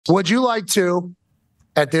Would you like to,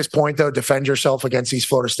 at this point, though, defend yourself against these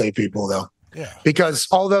Florida State people, though? Yeah. Because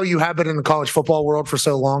although you have been in the college football world for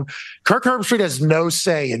so long, Kirk Herbstreit has no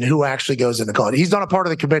say in who actually goes into college. He's not a part of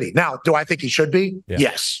the committee. Now, do I think he should be? Yeah.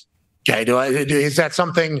 Yes. Okay. Is that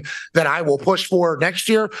something that I will push for next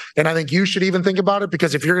year? And I think you should even think about it,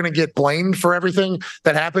 because if you're going to get blamed for everything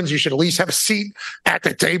that happens, you should at least have a seat at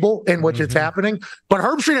the table in which it's happening. But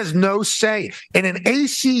Herbstreit has no say. And an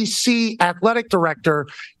ACC athletic director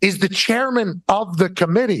is the chairman of the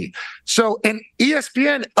committee. So, and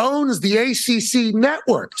ESPN owns the ACC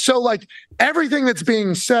network. So, like, everything that's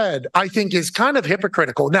being said, I think, is kind of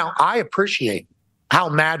hypocritical. Now, I appreciate how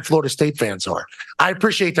mad Florida State fans are. I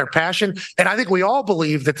appreciate their passion. And I think we all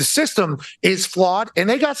believe that the system is flawed and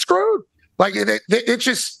they got screwed. Like,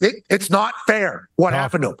 it's not fair what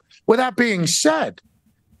happened to them. With that being said,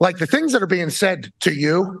 like, the things that are being said to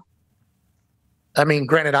you, I mean,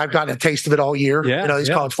 granted, I've gotten a taste of it all year. These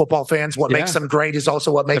college football fans, what makes them great is also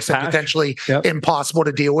what makes them potentially impossible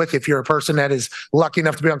to deal with if you're a person that is lucky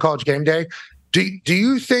enough to be on College GameDay. Do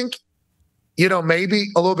you think, maybe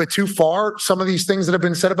a little bit too far, some of these things that have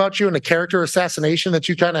been said about you and the character assassination that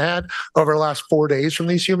you kind of had over the last 4 days from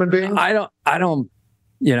these human beings? I'm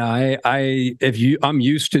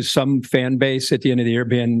used to some fan base at the end of the year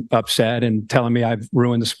being upset and telling me I've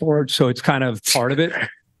ruined the sport. So it's kind of part of it.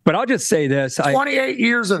 But I'll just say this. 28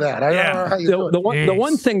 years of that. I don't know how you the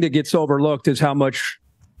one thing that gets overlooked is how much,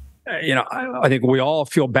 I think we all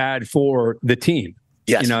feel bad for the team.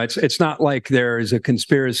 Yes. It's not like there is a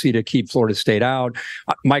conspiracy to keep Florida State out.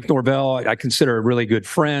 Mike Norvell, I consider a really good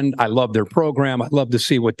friend. I love their program. I love to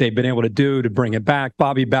see what they've been able to do to bring it back.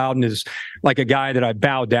 Bobby Bowden is like a guy that I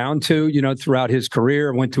bow down to, throughout his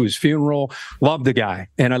career. Went to his funeral. Love the guy.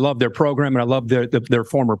 And I love their program, and I love their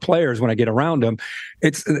former players when I get around them.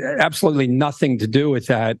 It's absolutely nothing to do with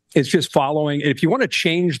that. It's just following. If you want to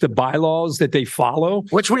change the bylaws that they follow,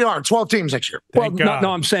 which we are, 12 teams next year. Well,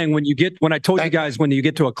 no, I'm saying when I told you guys, when you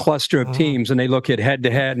get to a cluster of teams and they look at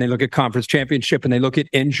head-to-head and they look at conference championship and they look at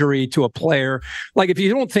injury to a player, like, if you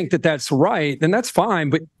don't think that that's right, then that's fine,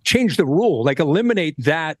 but change the rule, like eliminate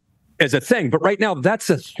that as a thing. But right now, that's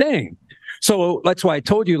a thing. So that's why I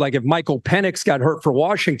told you, like, if Michael Penix got hurt for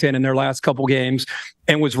Washington in their last couple games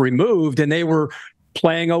and was removed and they were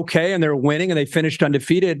playing okay and they're winning and they finished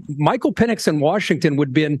undefeated, Michael Penix in Washington would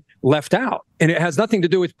have been left out. And it has nothing to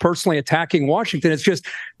do with personally attacking Washington. It's just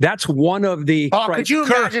that's one of the. Could you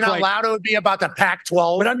imagine how loud it would be about the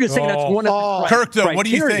Pac-12? But I'm just saying that's one of the. Kirk, though, what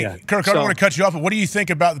do you think? Kirk, I don't want to cut you off, but what do you think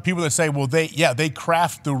about the people that say, well, they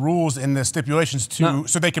craft the rules and the stipulations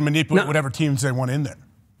so they can manipulate whatever teams they want in there?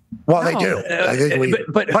 Well, they do.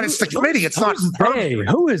 But it's the committee. It's not they.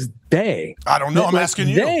 Who is they? I don't know. I'm asking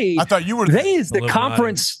you. I thought you were. They is the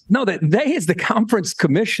conference. No, that they is the conference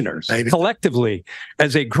commissioners collectively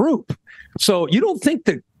as a group. So you don't think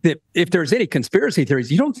that if there's any conspiracy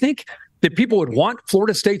theories, you don't think that people would want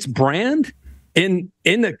Florida State's brand in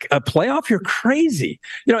a playoff? You're crazy.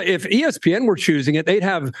 If ESPN were choosing it, they'd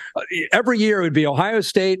have every year it would be Ohio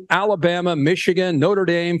State, Alabama, Michigan, Notre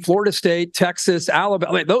Dame, Florida State, Texas,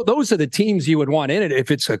 Alabama. Those are the teams you would want in it if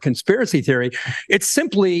it's a conspiracy theory. It's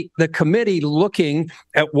simply the committee looking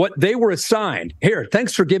at what they were assigned. Here,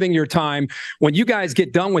 thanks for giving your time. When you guys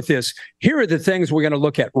get done with this, here are the things we're going to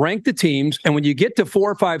look at. Rank the teams. And when you get to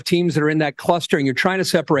 4 or 5 teams that are in that cluster and you're trying to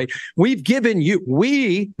separate, we've given you,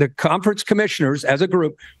 the conference commissioners as a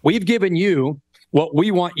group, we've given you what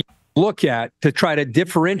we want you to look at to try to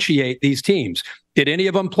differentiate these teams. Did any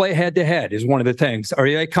of them play head-to-head is one of the things. Are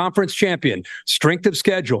they a conference champion? Strength of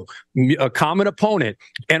schedule, a common opponent.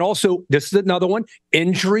 And also, this is another one,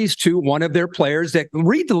 injuries to one of their players that,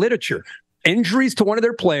 read the literature, injuries to one of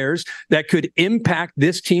their players that could impact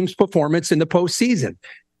this team's performance in the postseason.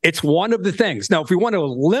 It's one of the things. Now, if we want to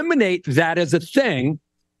eliminate that as a thing,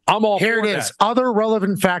 I'm all here. It is. Other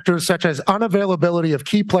relevant factors such as unavailability of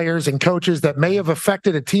key players and coaches that may have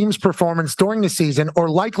affected a team's performance during the season or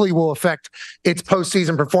likely will affect its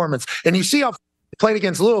postseason performance. And you see how played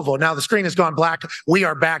against Louisville. Now the screen has gone black. We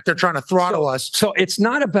are back. They're trying to throttle us. So it's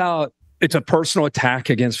not about, it's a personal attack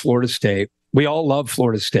against Florida State. We all love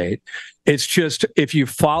Florida State. It's just, if you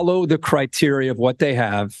follow the criteria of what they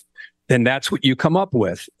have, then that's what you come up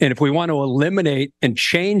with. And if we want to eliminate and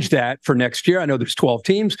change that for next year, I know there's 12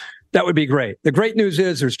 teams. That would be great. The great news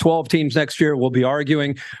is there's 12 teams next year. We'll be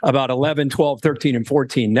arguing about 11, 12, 13, and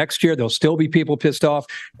 14 next year. There'll still be people pissed off.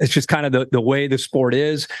 It's just kind of the way the sport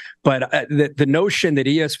is. But the notion that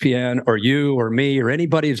ESPN or you or me or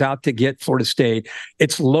anybody is out to get Florida State,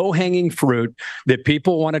 it's low-hanging fruit that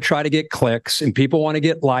people want to try to get clicks and people want to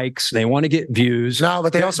get likes. They want to get views. No,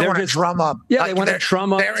 but they also want to drum up. Yeah, they want to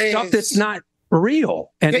drum up stuff that's not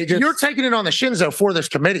real. And you're taking it on the shins, though, for this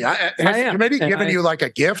committee. Has the committee given you like a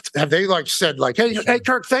gift? Have they like said like, hey,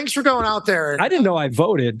 Kirk, thanks for going out there? I didn't know I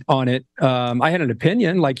voted on it. I had an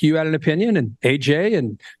opinion, like you had an opinion, and AJ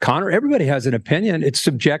and Connor, everybody has an opinion. It's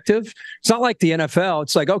subjective. It's not like the NFL.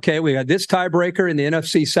 It's like, okay, we got this tiebreaker in the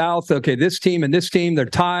NFC South. Okay, this team and this team, they're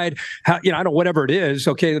tied. I don't, whatever it is.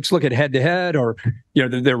 Okay, let's look at head to head, or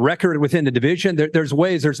their record within the division. There's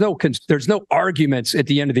ways. There's no arguments at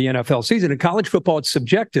the end of the NFL season. In college football, it's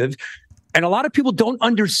subjective, and a lot of people don't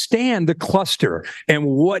understand the cluster and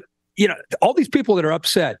what all these people that are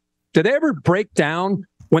upset. Do they ever break down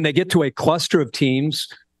when they get to a cluster of teams?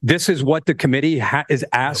 This is what the committee is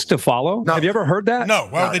asked to follow. No. Have you ever heard that? No.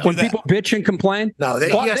 Why would they do when people bitch and complain? No, they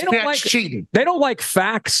don't like cheating. They don't like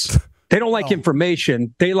facts. They don't like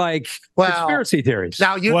information. They like conspiracy theories.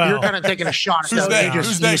 Now you're kind of taking a shot at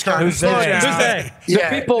Who's they? The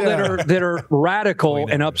people that are radical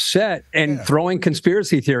and upset and throwing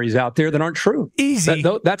conspiracy theories out there that aren't true. Easy.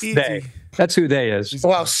 That's easy. they. That's who they is.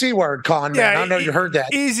 Well, C word, Con, man. I know you heard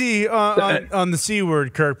that. Easy on the C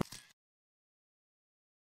word, Kirk.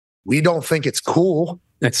 We don't think it's cool.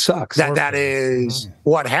 It sucks. That is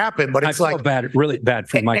what happened, but it's I feel really bad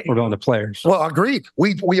for Mike Ravone, the players. Well, agreed.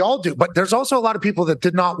 We all do, but there's also a lot of people that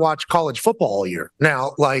did not watch college football all year.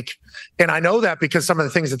 Now, and I know that because some of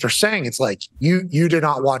the things that they're saying, it's like you did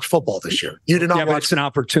not watch football this year. You did not watch. It's an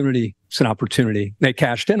opportunity. It's an opportunity. They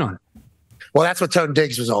cashed in on it. Well, that's what Tone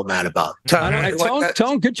Diggs was all mad about.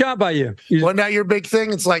 Tone, good job by you. Well, now your big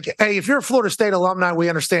thing, it's like, hey, if you're a Florida State alumni, we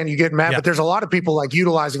understand you getting mad, but there's a lot of people like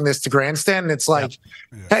utilizing this to grandstand. And it's like,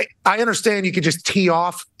 hey, I understand you could just tee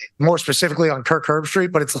off more specifically on Kirk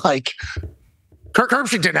Herbstreit, but it's like, Kirk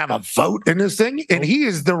Herbstreit didn't have a vote in this thing, and he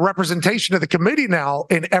is the representation of the committee now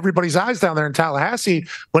in everybody's eyes down there in Tallahassee,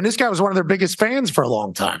 when this guy was one of their biggest fans for a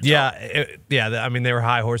long time. Yeah, I mean, they were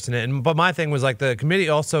high horsing it. But my thing was, like, the committee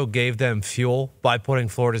also gave them fuel by putting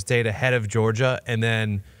Florida State ahead of Georgia and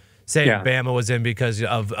then saying Bama was in because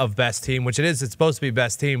of best team, which it is. It's supposed to be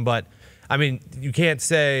best team, but I mean, you can't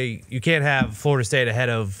have Florida State ahead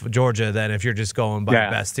of Georgia then if you're just going by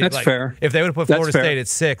best team. That's fair. If they would have put Florida State at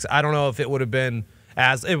 6, I don't know if it would have been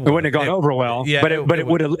as it wouldn't have gone over well. Yeah, but it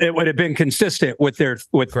would have been consistent with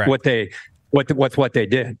what they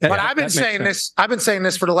did. But I've been saying this. I've been saying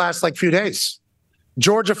this for the last few days.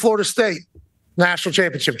 Georgia, Florida State, national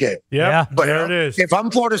championship game. Yeah, but there it is. If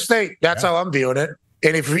I'm Florida State, that's how I'm viewing it.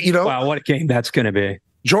 And if wow, what a game that's going to be.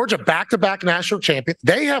 Georgia, back-to-back national champion.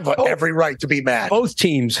 They have every right to be mad. Both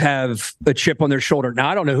teams have a chip on their shoulder. Now,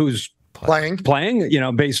 I don't know who's playing,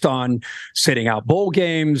 based on sitting out bowl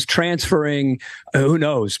games, transferring, who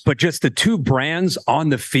knows? But just the two brands on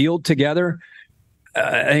the field together,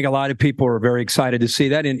 I think a lot of people are very excited to see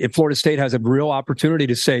that. And Florida State has a real opportunity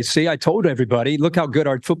to say, see, I told everybody, look how good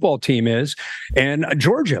our football team is. And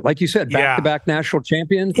Georgia, like you said, back-to-back national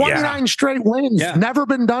champions. 29 straight wins. Never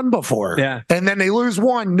been done before. Yeah. And then they lose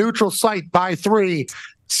one, neutral site by 3.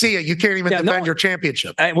 See it. You can't even defend your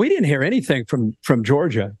championship. And we didn't hear anything from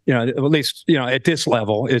Georgia, at least, at this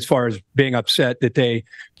level, as far as being upset that they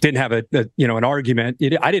didn't have an argument.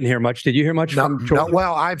 I didn't hear much. Did you hear much from Georgia? No,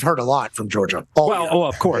 well, I've heard a lot from Georgia.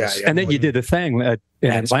 Of course. Yeah, and then you did the thing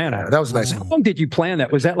in Atlanta. That was nice. How long did you plan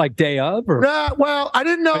that? Was that like day of? Or? Well, I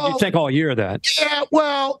didn't know. Did you think all year of that? Yeah,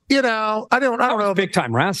 well, I don't know. Big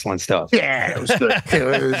time wrestling stuff. Yeah, it was good. It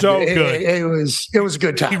was so good. It was a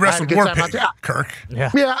good time. He wrestled more Kirk.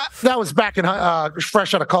 Yeah, that was back in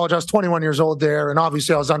fresh out of college. I was 21 years old there, and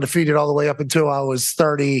obviously I was undefeated all the way up until I was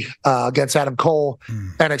 30 against Adam Cole.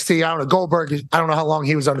 NXT. I don't know, Goldberg, I don't know how long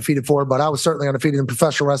he was undefeated for, but I was certainly undefeated in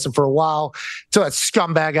professional wrestling for a while. So that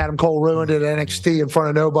scumbag Adam Cole ruined it at NXT in front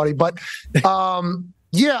of nobody. But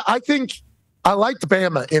I think I liked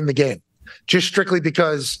Bama in the game, just strictly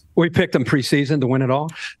because we picked them preseason to win it all.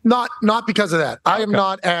 Not because of that. I am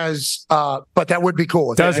not as, but that would be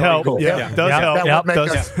cool. It does help. Cool. Yeah, does help.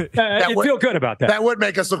 You feel good about that. That would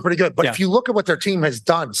make us look pretty good. But if you look at what their team has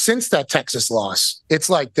done since that Texas loss, it's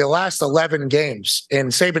like the last 11 games,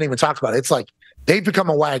 and Saban even talked about it. It's like they've become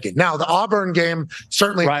a wagon. Now the Auburn game,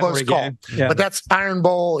 certainly a close call, but that's Iron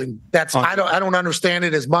Bowl, and that's I don't understand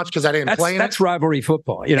it as much because I didn't play in it. That's rivalry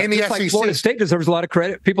football. In the SEC, like Florida State deserves a lot of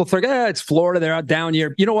credit. People think, it's Florida, they're out down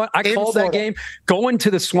here. You know what? I called that game. Going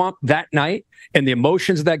to the Swamp that night and the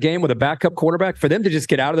emotions of that game with a backup quarterback, for them to just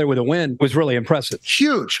get out of there with a win was really impressive.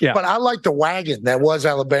 Huge. Yeah. But I like the wagon that was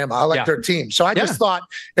Alabama. I like their team. So I just thought,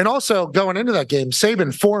 and also going into that game,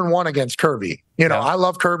 Saban 4-1 against Kirby. I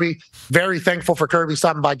love Kirby. Very thankful for Kirby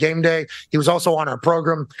stopping by Game Day. He was also on our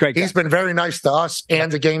program. He's been very nice to us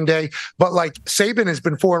and to Game Day. But Saban has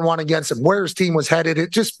been 4-1 against him. Where his team was headed, it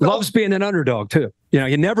just loves being an underdog too.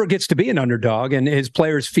 he never gets to be an underdog, and his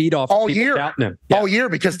players feed off all year. Him. All year,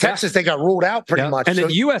 because Texas, they got ruled out pretty much. And the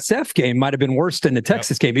USF game might have been worse than the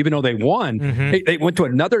Texas game, even though they won. They went to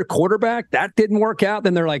another quarterback. That didn't work out.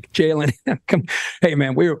 Then they're like, Jalen, hey,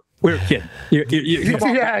 man, we're kidding. You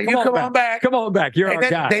come on back. Come on back. You're our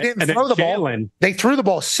guy. They didn't throw the ball. They threw the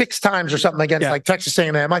ball 6 times or something against like Texas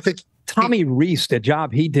A&M. I think Tommy Reese, the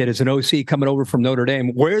job he did as an OC coming over from Notre Dame,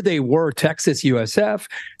 where they were Texas USF,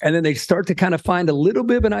 and then they start to kind of find a little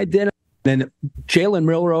bit of an identity. Then Jalen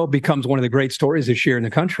Milroe becomes one of the great stories this year in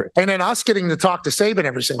the country. And then us getting to talk to Saban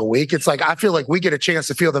every single week, it's like I feel like we get a chance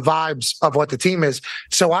to feel the vibes of what the team is.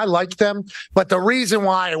 So I like them. But the reason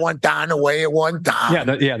why it went down the way it went down,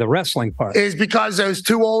 the wrestling part, is because those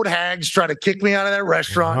 2 old hags tried to kick me out of that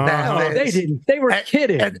restaurant. No, they didn't. They were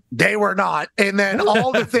kidding. And they were not. And then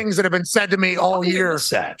all the things that have been said to me all year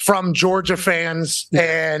from Georgia fans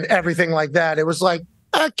and everything like that, it was like,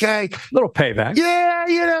 okay, little payback. Yeah,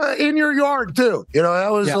 in your yard too.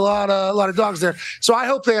 That was a lot of dogs there. So I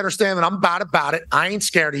hope they understand that I'm about it. I ain't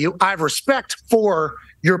scared of you. I have respect for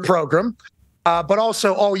your program, but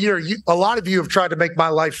also all year, a lot of you have tried to make my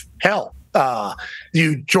life hell.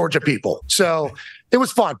 You Georgia people. So it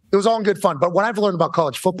was fun. It was all in good fun. But what I've learned about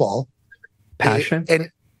college football, passion,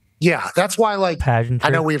 that's why, pageantry.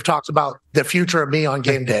 I know we've talked about the future of me on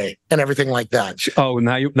game day and everything like that. Oh,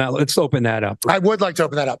 now let's open that up. I would like to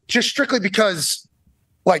open that up, just strictly because,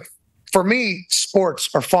 for me, sports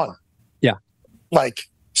are fun. Yeah.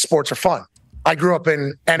 Sports are fun. I grew up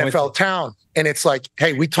in NFL town, and it's like,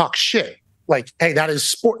 hey, we talk shit. Hey, that is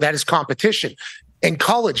sport. That is competition. In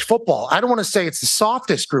college football, I don't want to say it's the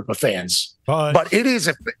softest group of fans, but it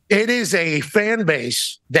is a fan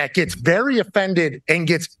base that gets very offended and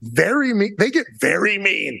gets very mean. They get very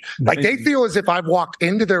mean. They feel as if I've walked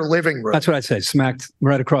into their living room. That's what I say. Smacked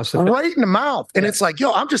right across the face. Right in the mouth. And it's like,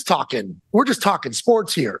 we're just talking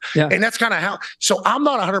sports here. Yeah. And that's kind of how. So I'm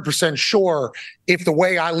not 100% sure if the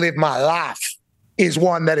way I live my life is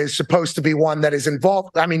one that is supposed to be one that is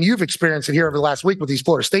involved. I mean, you've experienced it here over the last week with these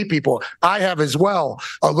Florida State people. I have as well,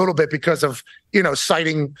 a little bit, because of,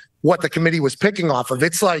 citing what the committee was picking off of.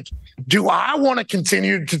 It's like, do I want to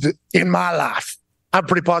continue in my life? I have a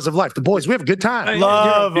pretty positive life. The boys, we have a good time.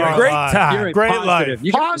 Love you're our great life. time. Great life.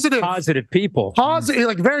 You positive people.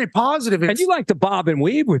 Positive, very positive. And you like to bob and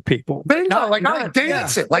weave with people. Bingo, I like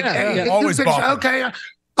dancing. Always bobbing. Okay.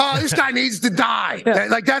 This guy needs to die.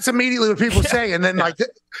 That's immediately what people say. And then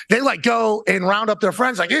they go and round up their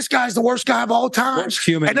friends. This guy's the worst guy of all time. Worst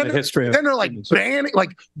human in the history of Then they're banning,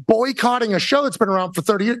 boycotting a show that's been around for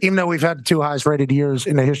 30 years, even though we've had the 2 highest rated years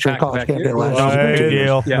in the history of college GameDay last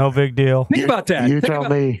year. No big deal. Think about that. You tell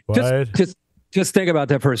me. Just think about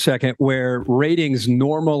that for a second, where ratings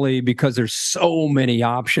normally, because there's so many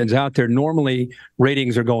options out there, normally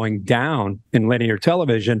ratings are going down in linear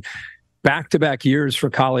television. Back-to-back years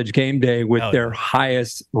for College GameDay with their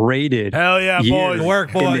highest rated. Hell yeah, boys. Good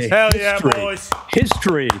work, boys. Hell yeah, boys.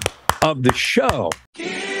 History of the show. Give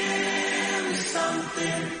me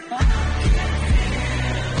something.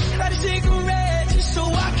 Got a cigarette just so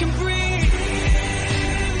I